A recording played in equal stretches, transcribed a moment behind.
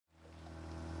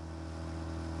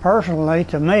Personally,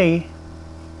 to me,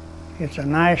 it's a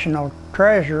national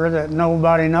treasure that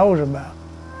nobody knows about.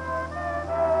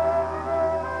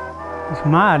 It's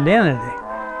my identity.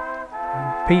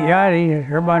 Pete Yidey,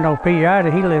 everybody knows Pete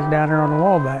Yidey, he lives down there on the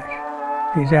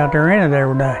Wabash. He's out there in it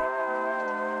every day.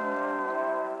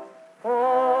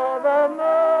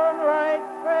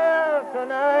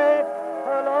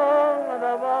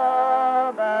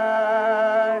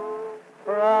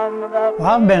 Well,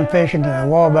 I've been fishing in the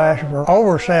Wabash for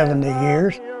over 70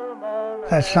 years.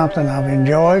 That's something I've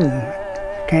enjoyed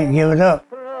and can't give it up.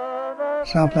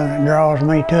 Something that draws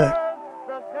me to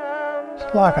it.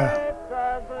 It's like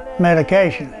a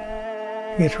medication.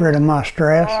 Gets rid of my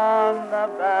stress.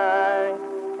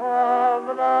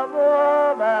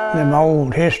 Them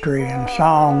old history and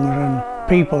songs and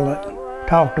people that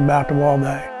talked about the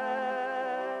Wabash.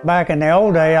 Back in the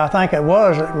old day, I think it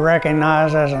was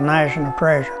recognized as a national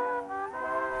treasure.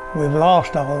 We've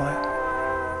lost all that.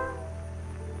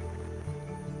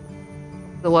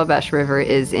 The Wabash River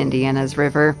is Indiana's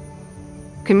river.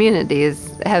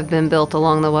 Communities have been built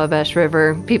along the Wabash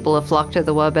River. People have flocked to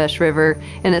the Wabash River,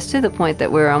 and it's to the point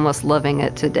that we're almost loving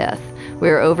it to death. We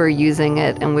are overusing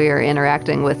it, and we are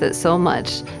interacting with it so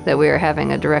much that we are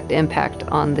having a direct impact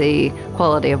on the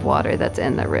quality of water that's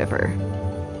in the river.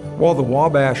 While the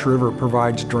Wabash River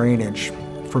provides drainage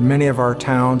for many of our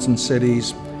towns and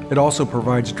cities, it also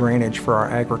provides drainage for our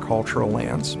agricultural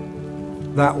lands.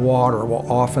 That water will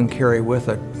often carry with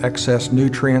it excess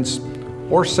nutrients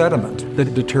or sediment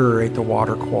that deteriorate the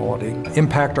water quality,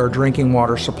 impact our drinking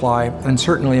water supply, and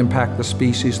certainly impact the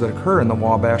species that occur in the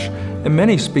Wabash and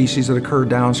many species that occur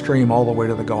downstream all the way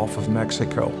to the Gulf of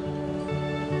Mexico.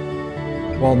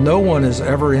 While no one has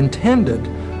ever intended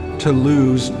to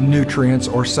lose nutrients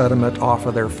or sediment off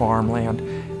of their farmland,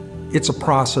 it's a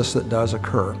process that does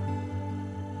occur.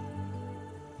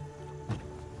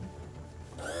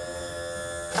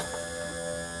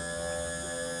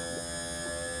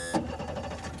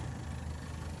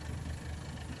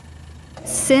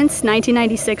 Since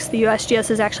 1996, the USGS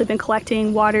has actually been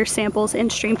collecting water samples and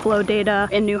stream flow data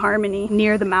in New Harmony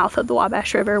near the mouth of the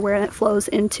Wabash River, where it flows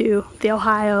into the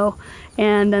Ohio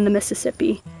and then the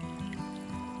Mississippi.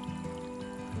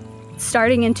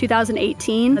 Starting in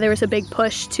 2018, there was a big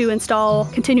push to install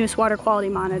continuous water quality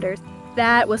monitors.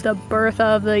 That was the birth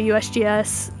of the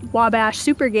USGS Wabash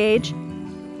Super Gauge.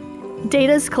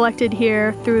 Data is collected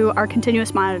here through our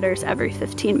continuous monitors every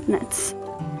 15 minutes.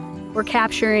 We're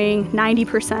capturing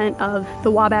 90% of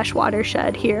the Wabash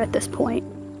watershed here at this point.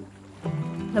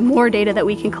 The more data that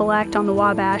we can collect on the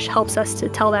Wabash helps us to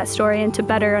tell that story and to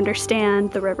better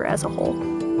understand the river as a whole.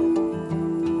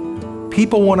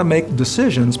 People want to make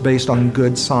decisions based on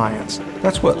good science.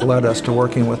 That's what led us to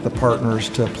working with the partners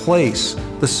to place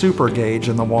the super gauge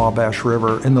in the Wabash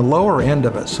River in the lower end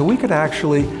of it, so we could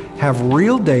actually have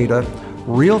real data,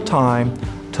 real time,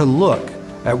 to look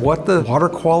at what the water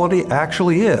quality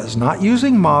actually is, not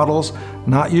using models,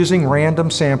 not using random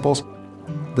samples.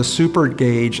 The super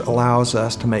gauge allows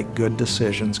us to make good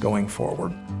decisions going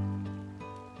forward.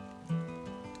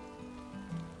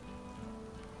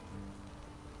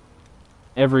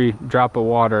 Every drop of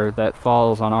water that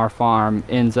falls on our farm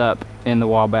ends up in the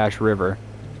Wabash River.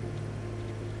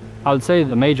 I would say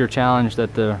the major challenge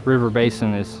that the river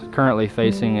basin is currently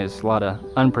facing is a lot of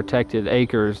unprotected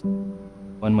acres.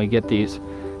 When we get these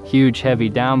huge heavy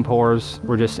downpours,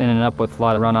 we're just ending up with a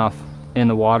lot of runoff in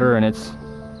the water, and it's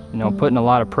putting a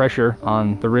lot of pressure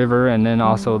on the river and then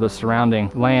also the surrounding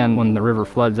land when the river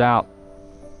floods out.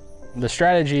 The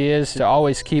strategy is to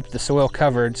always keep the soil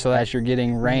covered so that as you're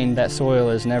getting rain, that soil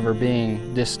is never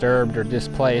being disturbed or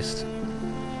displaced.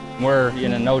 We're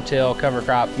in a no-till cover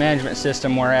crop management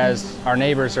system, whereas our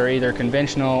neighbors are either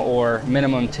conventional or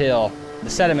minimum till. The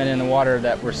sediment in the water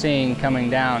that we're seeing coming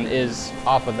down is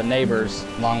off of the neighbors,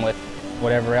 along with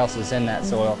whatever else is in that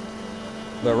soil.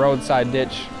 The roadside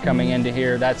ditch coming into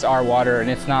here, that's our water, and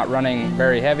it's not running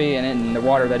very heavy, and the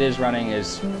water that is running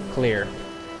is clear.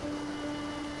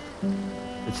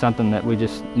 It's something that we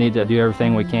just need to do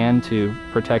everything we can to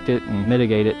protect it and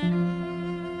mitigate it.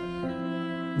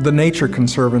 The Nature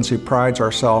Conservancy prides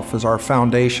ourselves as our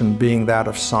foundation being that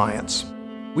of science.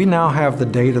 We now have the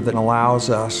data that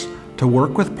allows us to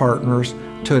work with partners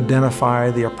to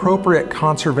identify the appropriate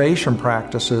conservation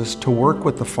practices to work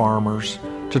with the farmers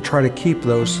to try to keep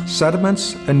those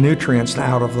sediments and nutrients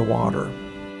out of the water.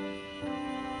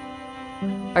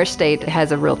 Our state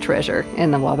has a real treasure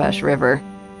in the Wabash River.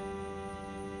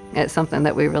 It's something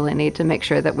that we really need to make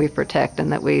sure that we protect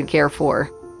and that we care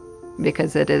for,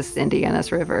 because it is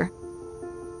Indiana's river.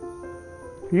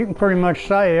 You can pretty much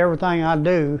say everything I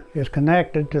do is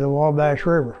connected to the Wabash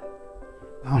River.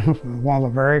 I'm one of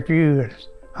the very few that's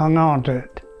hung on to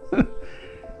it.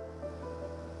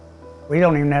 We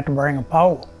don't even have to bring a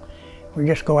pole. We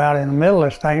just go out in the middle of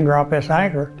this thing, drop this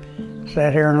anchor,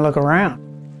 sit here and look around.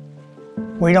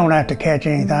 We don't have to catch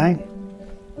anything.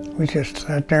 We just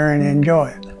sit there and enjoy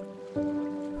it.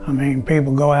 I mean,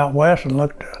 people go out west and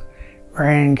look to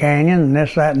Grand Canyon and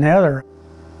this, that, and the other.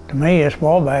 To me, this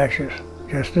Wabash is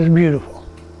just as beautiful.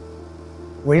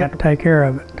 We have to take care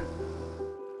of it.